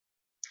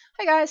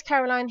Hey guys,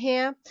 Caroline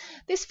here.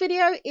 This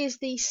video is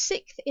the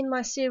 6th in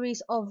my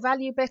series of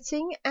value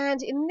betting,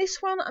 and in this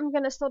one I'm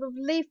going to sort of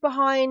leave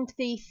behind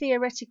the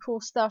theoretical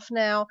stuff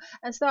now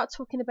and start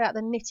talking about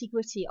the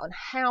nitty-gritty on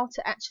how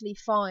to actually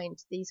find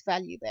these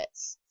value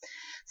bets.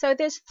 So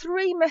there's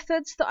 3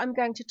 methods that I'm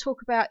going to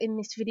talk about in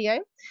this video.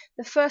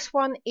 The first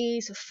one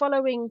is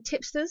following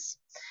tipsters.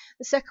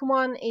 The second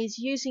one is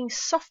using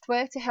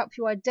software to help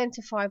you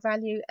identify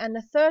value, and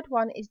the third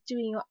one is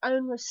doing your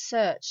own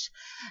research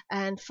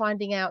and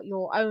finding out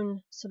your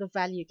own sort of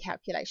value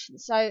calculation.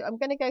 So I'm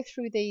going to go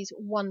through these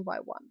one by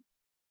one.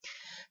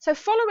 So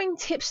following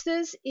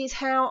tipsters is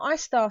how I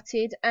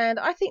started, and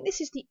I think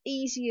this is the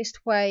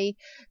easiest way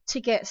to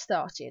get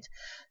started.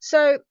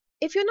 So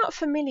if you're not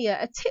familiar,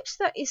 a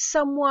tipster is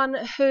someone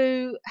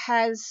who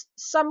has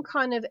some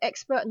kind of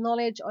expert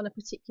knowledge on a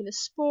particular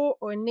sport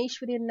or a niche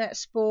within that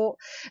sport.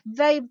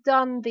 They've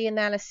done the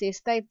analysis,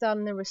 they've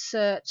done the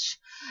research,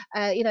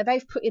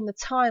 they've put in the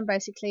time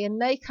basically,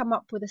 and they come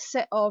up with a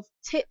set of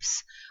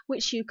tips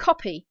which you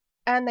copy.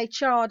 And they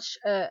charge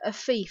a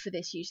fee for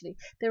this usually.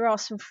 There are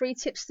some free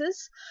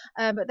tipsters,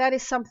 but that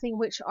is something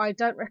which I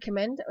don't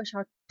recommend, which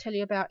I'll tell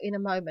you about in a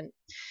moment.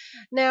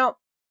 Now,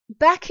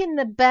 back in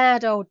the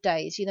bad old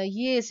days,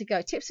 years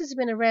ago, tipsters have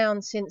been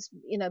around since,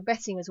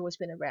 betting has always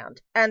been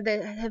around. And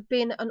there have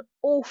been an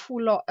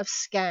awful lot of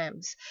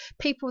scams.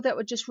 People that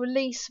would just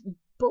release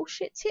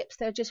bullshit tips.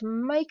 They'll just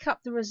make up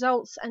the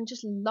results and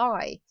just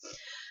lie.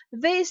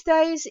 These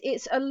days,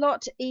 it's a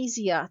lot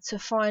easier to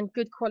find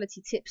good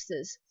quality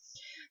tipsters.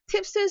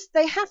 Tipsters,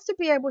 they have to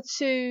be able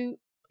to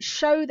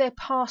show their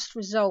past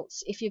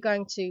results if you're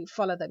going to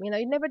follow them. You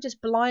never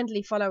just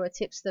blindly follow a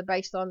tipster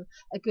based on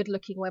a good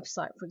looking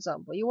website, for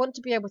example. You want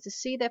to be able to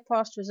see their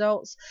past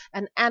results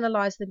and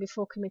analyze them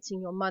before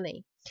committing your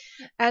money.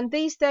 And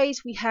these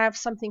days we have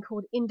something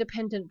called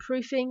independent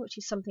proofing, which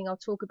is something I'll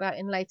talk about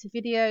in later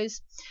videos,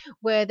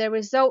 where their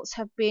results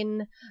have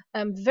been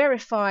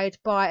verified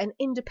by an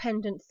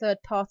independent third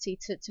party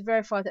to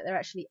verify that they're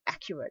actually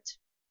accurate.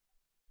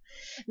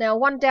 Now,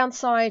 one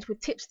downside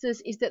with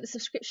tipsters is that the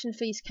subscription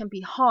fees can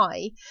be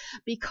high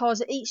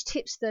because each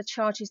tipster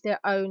charges their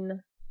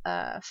own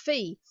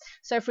fee.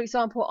 So, for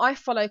example, I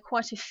follow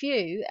quite a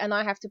few and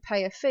I have to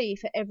pay a fee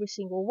for every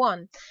single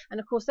one. And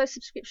of course, those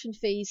subscription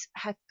fees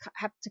have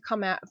to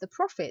come out of the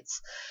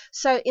profits.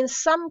 So in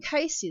some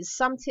cases,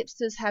 some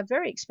tipsters have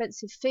very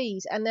expensive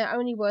fees and they're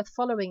only worth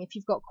following if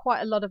you've got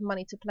quite a lot of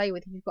money to play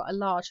with, if you've got a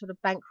large sort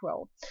of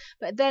bankroll.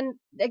 But then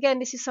again,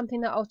 this is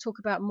something that I'll talk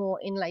about more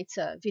in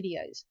later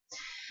videos.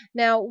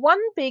 Now, one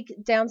big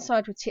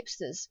downside with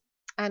tipsters,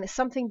 and it's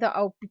something that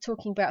I'll be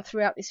talking about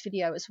throughout this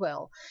video as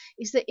well,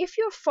 is that if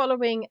you're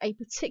following a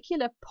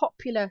particular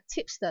popular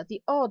tipster,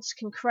 the odds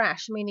can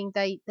crash, meaning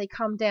they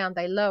come down,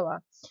 they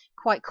lower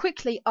quite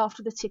quickly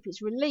after the tip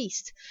is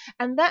released,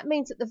 and that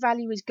means that the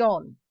value is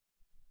gone.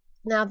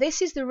 Now,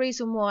 this is the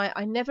reason why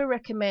I never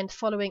recommend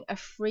following a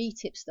free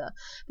tipster,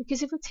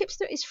 because if a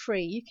tipster is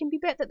free, you can be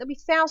bet that there'll be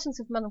thousands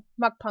of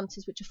mug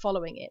punters which are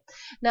following it.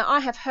 Now,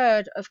 I have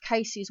heard of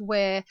cases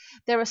where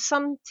there are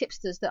some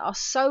tipsters that are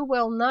so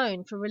well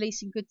known for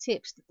releasing good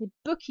tips that the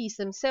bookies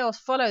themselves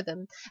follow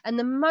them, and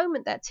the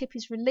moment that tip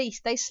is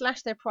released, they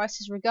slash their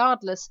prices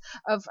regardless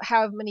of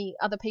how many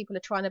other people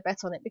are trying to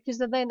bet on it, because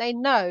then they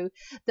know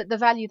that the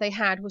value they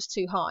had was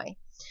too high.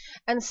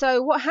 And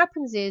so what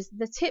happens is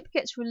the tip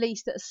gets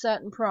released at a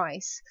certain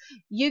price.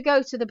 You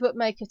go to the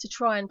bookmaker to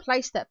try and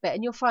place that bet,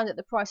 and you'll find that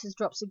the price has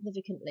dropped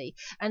significantly.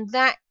 And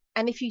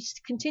if you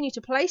continue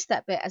to place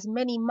that bet, as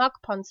many mug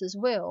punters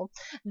will,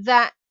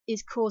 that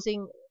is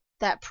causing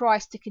that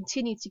price to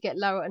continue to get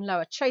lower and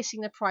lower, chasing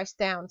the price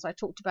down, as I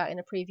talked about in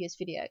a previous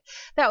video.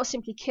 That will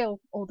simply kill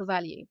all the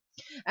value.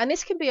 And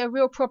this can be a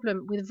real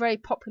problem with very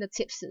popular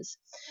tipsters.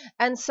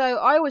 And so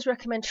I always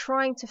recommend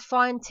trying to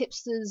find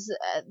tipsters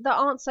that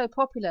aren't so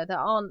popular, that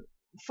aren't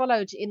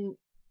followed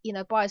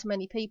by as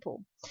many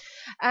people.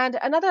 And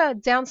another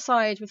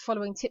downside with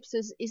following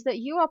tipsters is that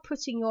you are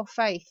putting your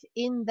faith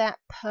in that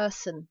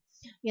person.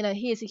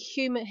 He is a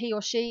human, he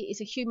or she is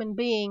a human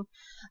being,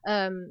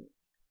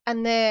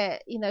 and they're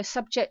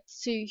subject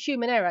to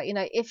human error.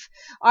 If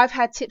I've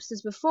had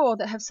tipsters before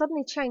that have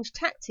suddenly changed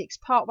tactics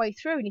part way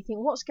through, and you think,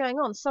 what's going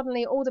on?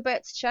 Suddenly all the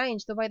bets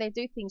change, the way they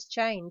do things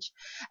change,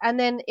 and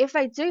then if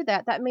they do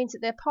that, that means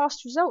that their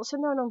past results are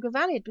no longer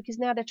valid because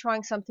now they're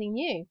trying something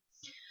new.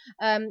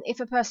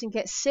 If a person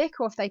gets sick,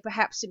 or if they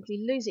perhaps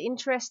simply lose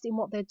interest in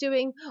what they're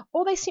doing,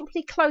 or they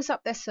simply close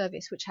up their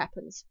service, which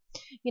happens.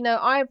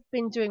 I've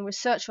been doing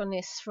research on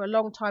this for a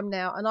long time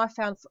now, and I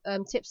found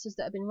tipsters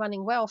that have been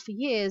running well for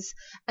years,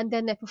 and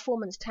then their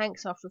performance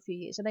tanks after a few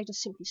years, and they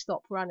just simply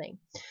stop running.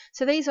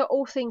 So these are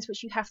all things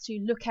which you have to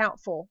look out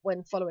for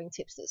when following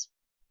tipsters.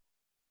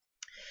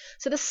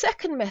 So the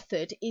second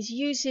method is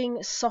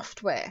using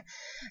software.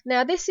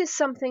 Now this is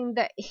something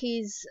that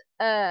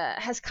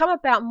has come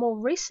about more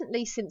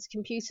recently, since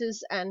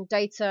computers and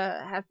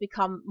data have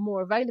become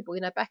more available.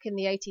 You know, back in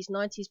the 80s,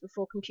 90s,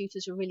 before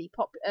computers were really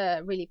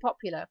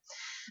popular,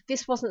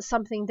 this wasn't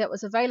something that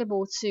was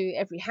available to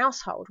every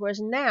household, whereas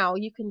now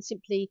you can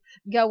simply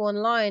go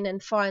online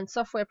and find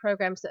software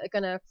programs that are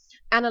going to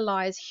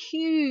analyze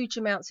huge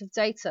amounts of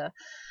data.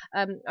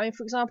 I mean,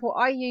 for example,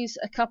 I use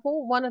a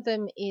couple. One of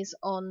them is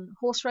on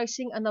horse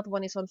racing, another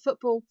one is on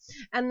football,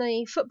 and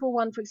the football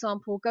one, for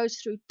example, goes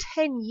through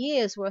 10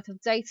 years worth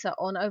of data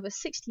on over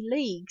 60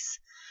 leagues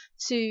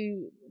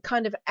to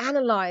kind of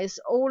analyze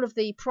all of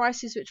the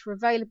prices which were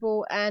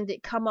available, and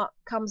it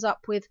comes up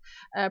with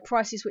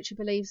prices which it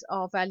believes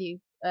are value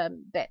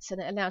bets,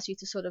 and it allows you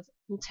to sort of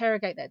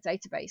interrogate that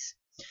database.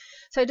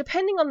 So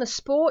depending on the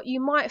sport,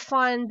 you might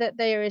find that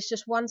there is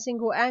just one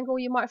single angle.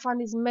 You might find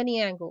there's many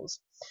angles.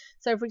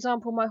 So for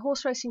example, my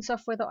horse racing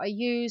software that I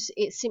use,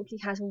 it simply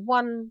has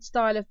one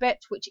style of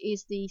bet, which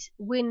is the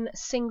win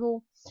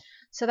single.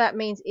 So that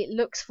means it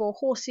looks for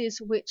horses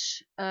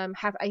which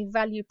have a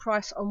value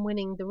price on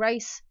winning the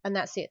race, and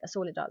that's it. That's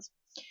all it does.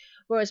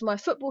 Whereas my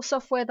football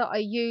software that I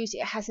use,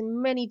 it has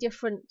many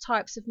different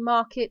types of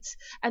markets,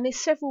 and there's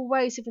several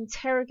ways of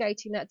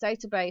interrogating that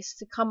database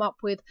to come up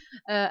with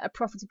a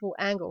profitable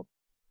angle.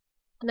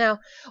 Now,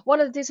 one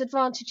of the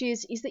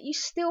disadvantages is that you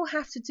still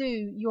have to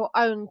do your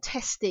own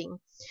testing,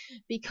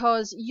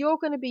 because you're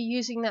going to be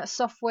using that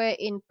software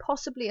in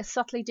possibly a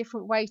subtly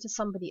different way to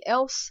somebody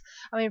else.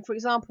 I mean, for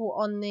example,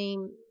 on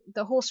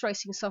the horse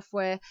racing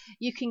software,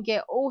 you can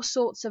get all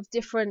sorts of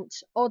different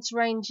odds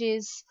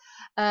ranges.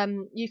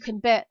 You can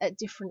bet at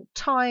different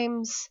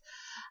times.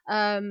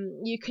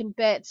 You can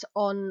bet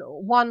on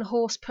one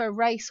horse per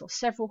race or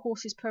several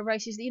horses per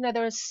race. You know,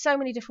 there are so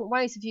many different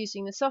ways of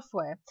using the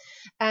software,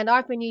 and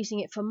I've been using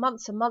it for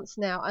months and months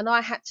now, and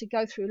I had to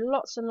go through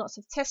lots and lots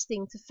of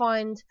testing to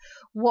find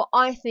what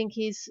I think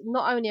is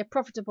not only a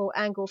profitable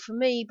angle for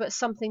me, but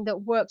something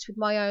that works with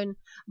my own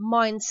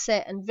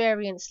mindset and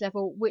variance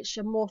level, which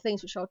are more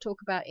things which I'll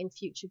talk about in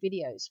future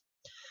videos.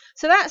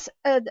 So that's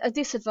a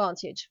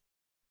disadvantage.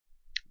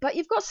 But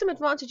you've got some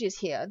advantages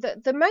here.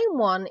 The main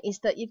one is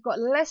that you've got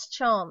less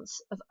chance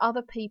of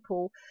other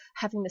people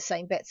having the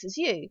same bets as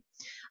you.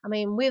 I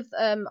mean, with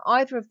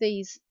either of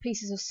these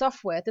pieces of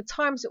software, the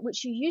times at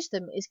which you use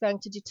them is going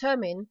to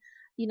determine,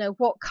 you know,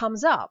 what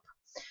comes up.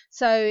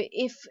 So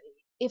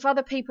if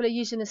other people are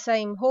using the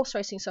same horse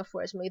racing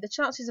software as me, the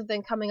chances of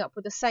them coming up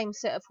with the same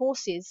set of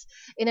horses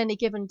in any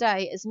given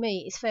day as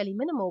me is fairly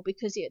minimal,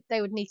 because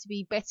they would need to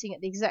be betting at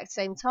the exact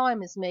same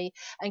time as me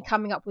and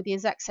coming up with the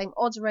exact same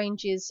odds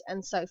ranges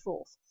and so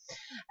forth.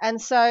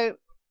 And so,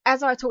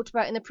 as I talked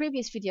about in the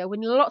previous video, when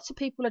lots of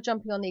people are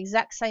jumping on the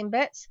exact same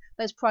bets,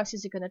 those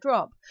prices are going to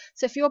drop.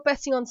 So if you're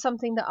betting on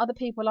something that other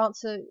people aren't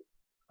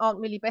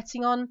really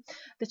betting on,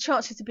 the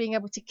chances of being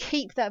able to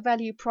keep that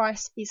value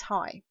price is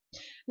high.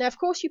 Now, of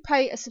course, you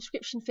pay a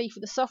subscription fee for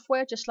the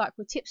software, just like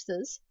with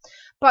Tipsters,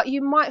 but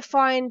you might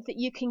find that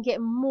you can get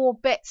more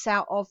bets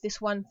out of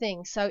this one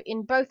thing. So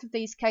in both of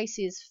these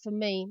cases, for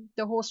me,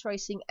 the horse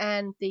racing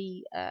and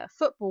the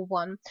football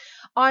one,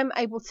 I'm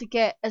able to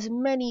get as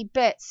many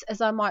bets as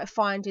I might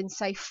find in,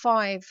 say,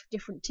 5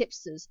 different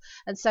Tipsters.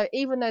 And so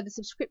even though the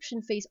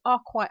subscription fees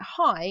are quite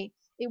high,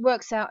 it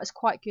works out as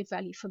quite good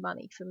value for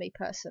money for me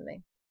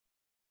personally.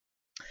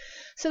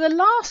 So the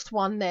last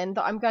one then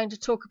that I'm going to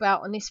talk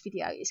about on this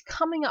video is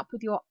coming up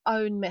with your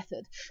own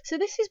method. So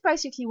this is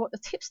basically what the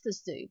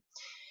tipsters do.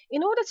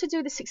 In order to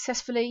do this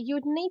successfully, you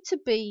would need to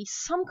be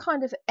some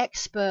kind of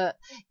expert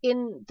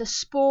in the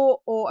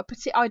sport, or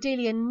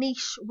ideally a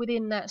niche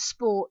within that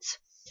sport.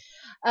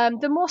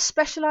 The more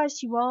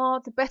specialized you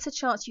are, the better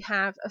chance you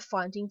have of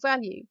finding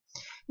value.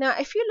 Now,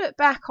 if you look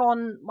back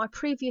on my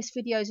previous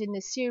videos in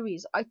this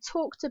series, I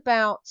talked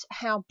about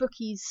how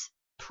bookies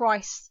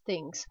price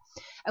things,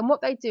 and what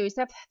they do is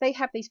they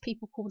have these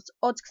people called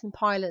odds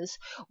compilers,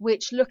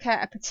 which look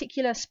at a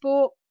particular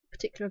sport,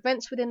 particular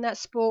events within that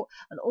sport,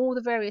 and all the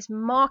various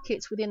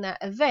markets within that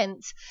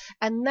event,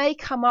 and they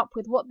come up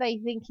with what they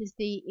think is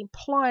the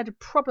implied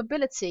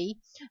probability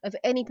of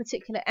any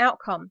particular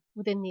outcome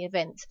within the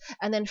event,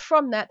 and then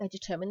from that they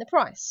determine the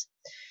price.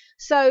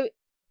 So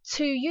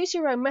to use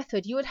your own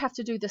method, you would have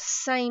to do the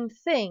same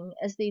thing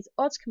as these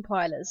odds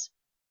compilers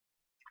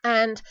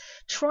and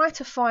try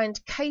to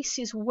find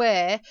cases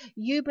where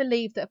you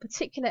believe that a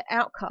particular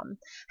outcome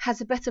has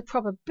a better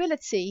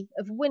probability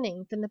of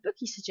winning than the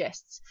bookie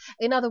suggests.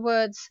 In other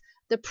words,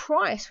 the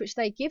price which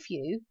they give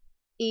you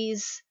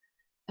is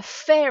a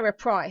fairer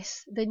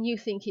price than you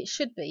think it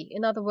should be.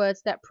 In other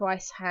words, that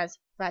price has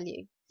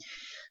value.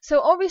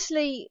 So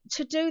obviously,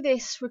 to do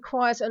this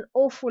requires an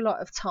awful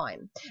lot of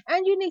time,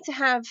 and you need to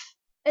have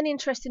an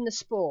interest in the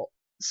sport,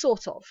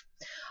 sort of.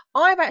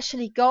 I've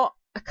actually got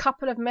a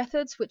couple of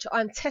methods which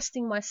I'm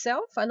testing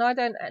myself, and I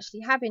don't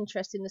actually have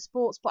interest in the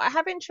sports, but I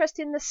have interest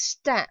in the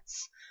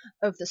stats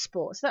of the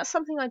sports. That's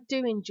something I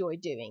do enjoy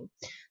doing.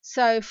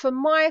 So for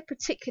my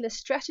particular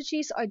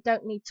strategies, I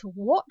don't need to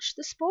watch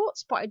the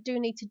sports, but I do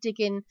need to dig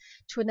in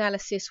to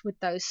analysis with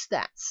those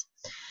stats.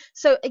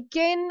 So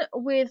again,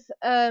 with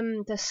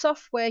the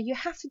software, you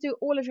have to do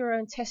all of your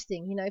own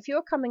testing. You know, if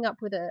you're coming up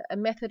with a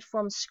method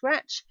from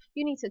scratch,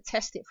 you need to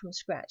test it from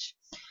scratch.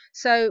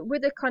 So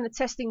with the kind of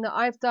testing that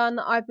I've done,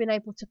 I've been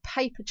able to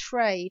paper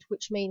trade,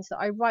 which means that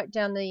I write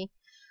down the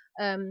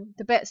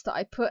bets that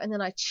I put, and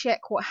then I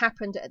check what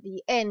happened at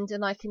the end,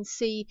 and I can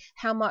see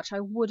how much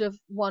I would have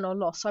won or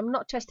lost. So I'm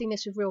not testing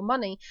this with real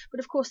money, but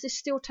of course this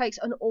still takes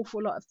an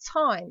awful lot of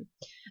time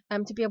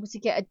to be able to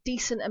get a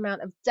decent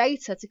amount of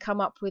data to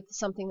come up with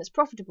something that's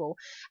profitable.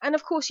 And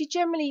of course you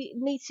generally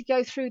need to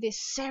go through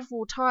this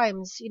several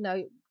times, you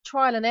know,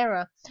 trial and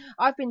error.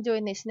 I've been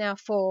doing this now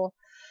for,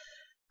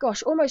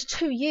 gosh, almost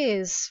 2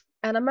 years,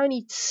 and I'm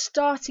only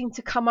starting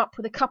to come up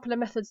with a couple of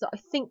methods that I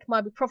think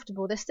might be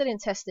profitable. They're still in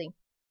testing.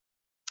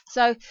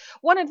 So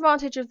one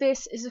advantage of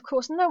this is, of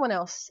course, no one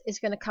else is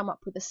going to come up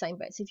with the same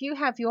bets. If you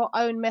have your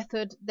own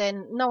method,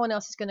 then no one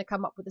else is going to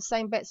come up with the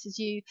same bets as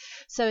you.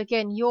 So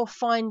again, you're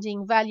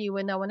finding value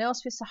where no one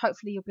else is. So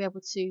hopefully you'll be able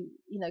to,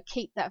 you know,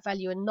 keep that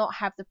value and not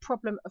have the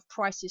problem of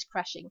prices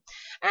crashing.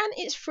 And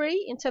it's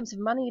free in terms of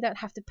money. You don't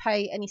have to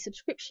pay any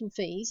subscription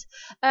fees.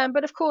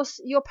 But of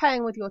course, you're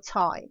paying with your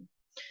time.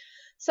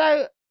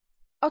 So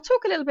I'll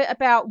talk a little bit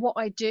about what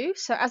I do.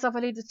 So as I've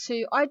alluded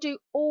to, I do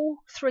all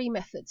 3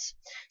 methods.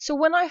 So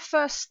when I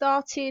first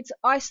started,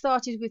 I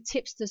started with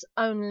tipsters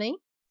only.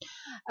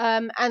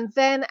 And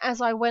then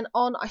as I went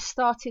on, I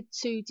started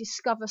to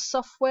discover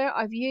software.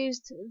 I've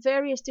used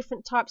various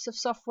different types of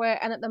software,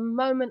 and at the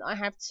moment I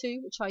have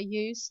 2 which I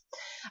use.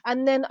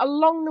 And then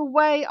along the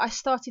way I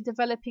started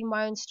developing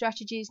my own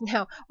strategies.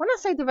 Now when I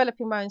say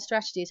developing my own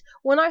strategies,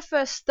 when I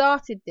first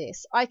started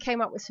this, I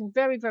came up with some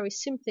very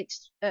simplistic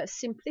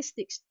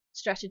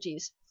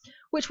strategies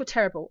which were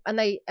terrible, and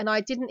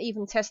I didn't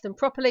even test them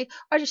properly.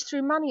 I just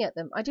threw money at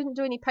them. I didn't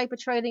do any paper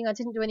trading, I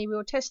didn't do any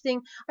real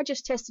testing. I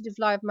just tested with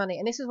live money,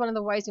 and this is one of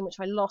the ways in which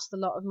I lost a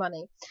lot of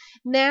money.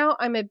 Now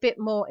I'm a bit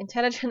more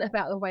intelligent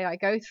about the way I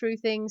go through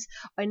things.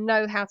 I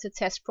know how to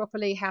test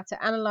properly, how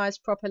to analyze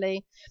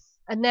properly,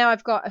 and now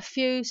I've got a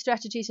few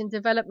strategies in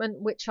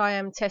development which I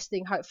am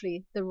testing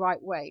hopefully the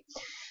right way.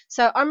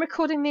 So I'm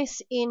recording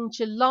this in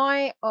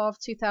July of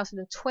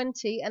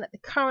 2020, and at the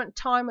current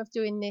time of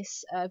doing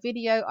this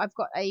video, I've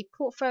got a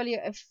portfolio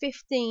of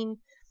 15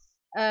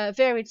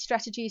 varied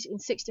strategies in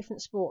 6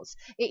 different sports.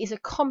 It is a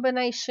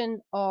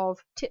combination of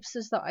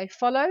tipsters that I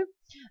follow,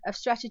 of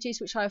strategies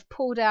which I've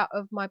pulled out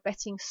of my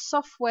betting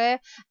software,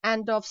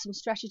 and of some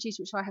strategies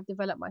which I have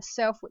developed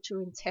myself which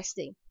are in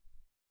testing.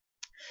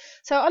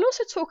 So I'll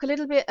also talk a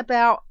little bit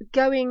about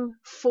going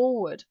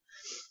forward.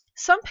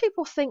 Some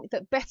people think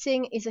that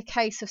betting is a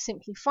case of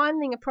simply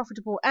finding a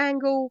profitable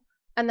angle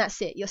and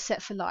that's it, you're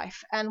set for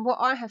life. And what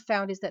I have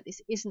found is that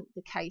this isn't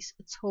the case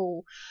at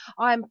all.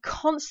 I'm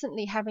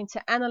constantly having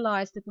to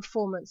analyze the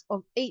performance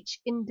of each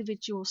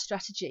individual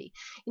strategy.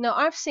 You know,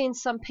 I've seen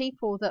some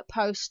people that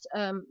post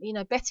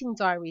betting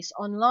diaries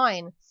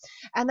online,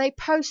 and they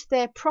post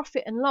their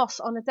profit and loss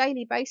on a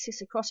daily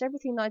basis across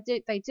everything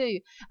they do,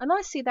 and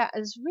I see that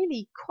as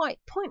really quite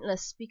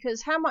pointless,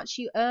 because how much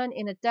you earn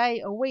in a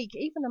day, a week,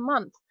 even a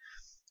month,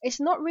 it's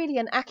not really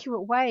an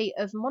accurate way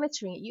of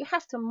monitoring it. You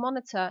have to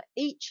monitor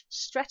each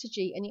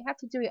strategy, and you have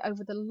to do it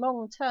over the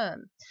long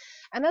term.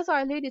 And as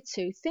I alluded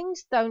to,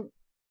 things don't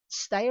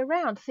stay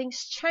around,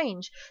 things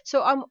change.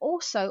 So I'm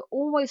also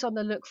always on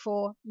the look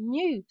for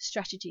new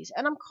strategies,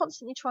 and I'm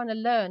constantly trying to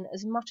learn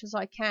as much as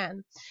I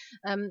can.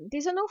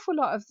 There's an awful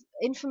lot of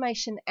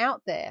information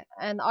out there,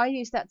 and I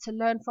use that to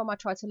learn from. I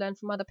try to learn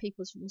from other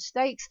people's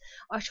mistakes.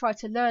 I try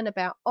to learn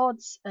about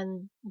odds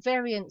and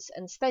variance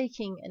and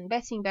staking and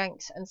betting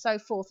banks and so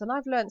forth, and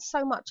I've learned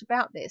so much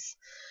about this.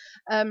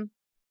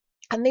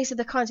 And these are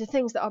the kinds of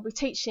things that I'll be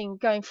teaching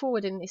going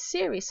forward in this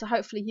series, so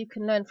hopefully you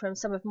can learn from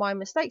some of my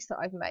mistakes that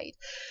I've made.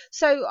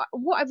 So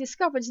what I've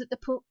discovered is that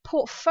the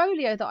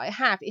portfolio that I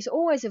have is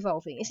always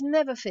evolving. It's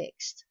never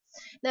fixed.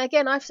 Now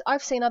again,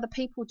 I've seen other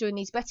people doing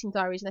these betting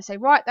diaries, and they say,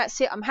 right, that's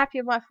it, I'm happy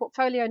with my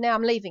portfolio, now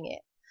I'm leaving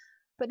it.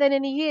 But then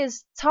in a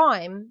year's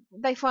time,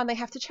 they find they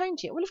have to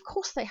change it. Well, of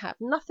course they have.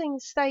 Nothing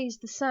stays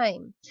the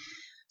same.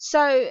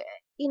 So,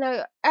 you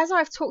know, as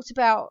I've talked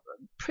about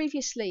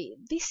previously,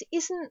 this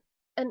isn't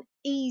an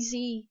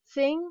easy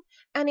thing,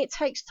 and it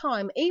takes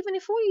time. Even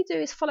if all you do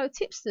is follow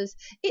tipsters,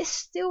 it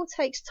still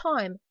takes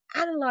time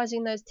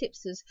analyzing those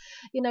tipsters,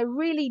 you know,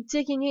 really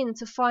digging in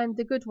to find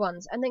the good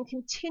ones, and then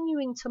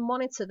continuing to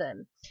monitor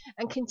them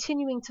and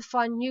continuing to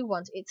find new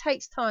ones. It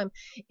takes time.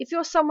 If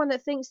you're someone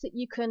that thinks that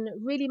you can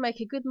really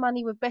make a good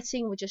money with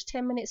betting with just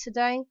 10 minutes a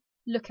day,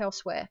 look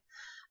elsewhere.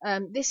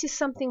 This is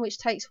something which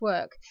takes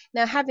work.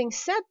 Now, having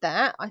said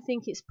that, I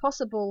think it's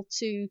possible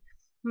to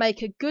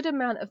make a good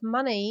amount of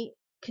money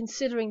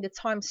considering the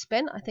time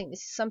spent. I think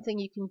this is something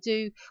you can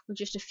do with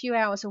just a few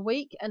hours a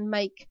week and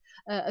make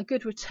a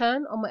good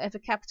return on whatever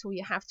capital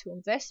you have to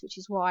invest, which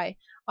is why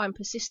I'm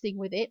persisting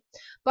with it.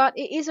 But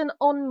it is an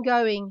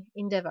ongoing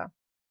endeavor.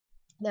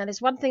 Now,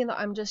 there's one thing that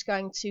I'm just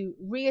going to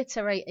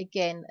reiterate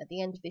again at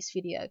the end of this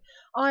video.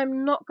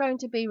 I'm not going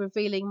to be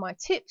revealing my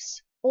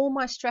tips or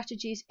my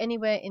strategies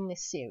anywhere in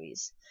this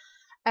series.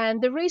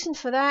 And the reason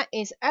for that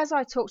is, as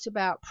I talked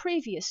about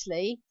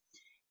previously,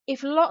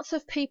 if lots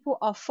of people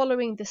are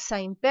following the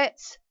same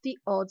bets, the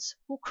odds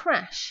will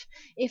crash.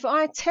 If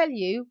I tell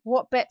you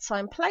what bets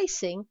I'm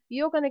placing,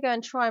 you're going to go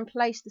and try and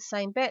place the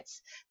same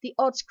bets. The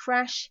odds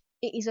crash.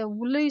 It is a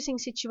losing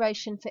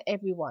situation for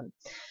everyone.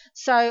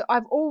 So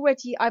I've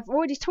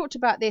already talked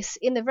about this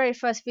in the very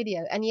first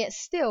video, and yet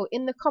still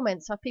in the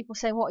comments are people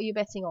saying, what are you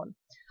betting on?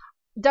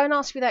 Don't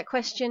ask me that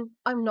question.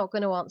 I'm not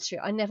going to answer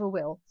it. I never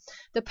will.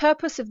 The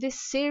purpose of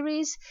this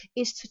series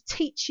is to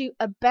teach you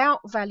about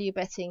value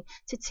betting,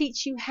 to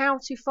teach you how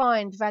to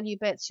find value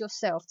bets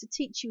yourself, to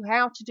teach you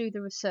how to do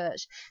the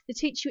research, to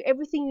teach you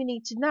everything you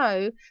need to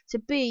know to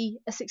be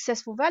a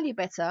successful value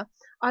better.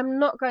 I'm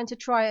not going to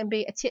try and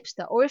be a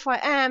tipster, or if I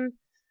am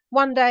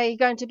one day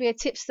going to be a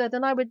tipster,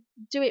 then I would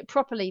do it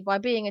properly by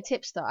being a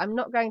tipster. I'm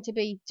not going to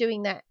be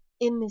doing that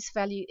in this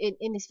value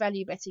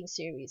betting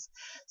series.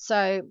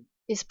 So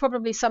it's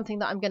probably something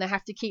that I'm going to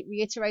have to keep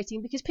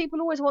reiterating, because people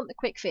always want the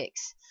quick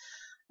fix.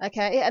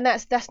 Okay, and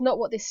that's not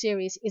what this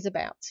series is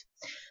about.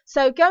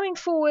 So going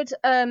forward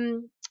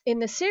in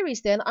the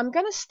series, then I'm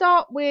going to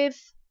start with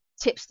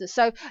tipsters.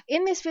 So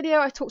in this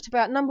video I talked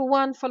about number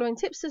 1, following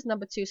tipsters,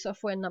 number 2,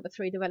 software, and number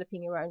 3,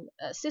 developing your own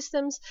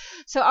systems.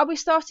 So I'll be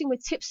starting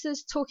with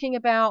tipsters, talking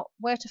about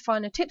where to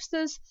find the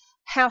tipsters,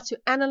 how to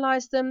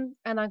analyze them,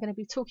 and I'm going to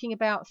be talking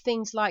about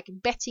things like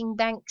betting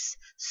banks,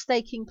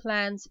 staking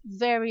plans,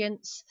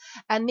 variants,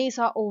 and these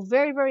are all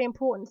very, very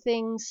important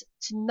things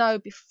to know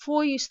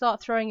before you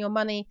start throwing your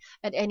money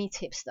at any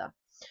tipster.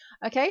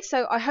 Okay,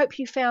 so I hope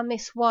you found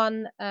this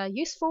one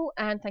useful,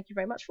 and thank you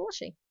very much for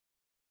watching.